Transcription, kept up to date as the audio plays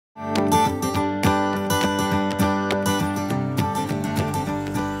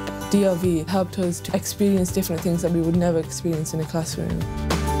DofE helped us to experience different things that we would never experience in a classroom.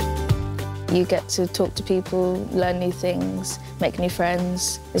 You get to talk to people, learn new things, make new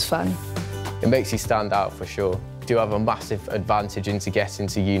friends. It's fun. It makes you stand out for sure. You do have a massive advantage into getting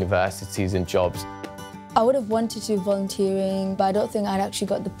to universities and jobs. I would have wanted to do volunteering, but I don't think I'd actually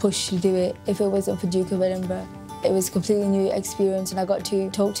got the push to do it if it wasn't for Duke of Edinburgh. It was a completely new experience and I got to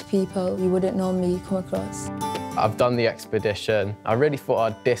talk to people you wouldn't normally come across. I've done the expedition. I really thought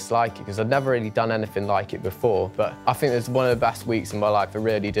I'd dislike it because I'd never really done anything like it before, but I think it's one of the best weeks in my life, I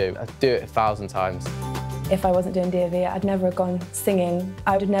really do. I'd do it 1,000 times. If I wasn't doing DofE, I'd never have gone singing.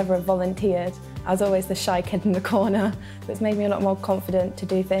 I would never have volunteered. I was always the shy kid in the corner. It's made me a lot more confident to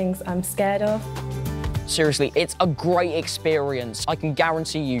do things I'm scared of. Seriously, it's a great experience. I can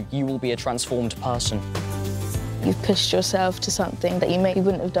guarantee you, you will be a transformed person. You've pushed yourself to something that you maybe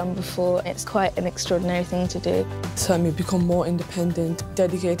wouldn't have done before. It's quite an extraordinary thing to do. It's helped me become more independent,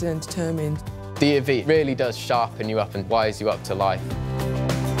 dedicated and determined. DofE really does sharpen you up and wise you up to life.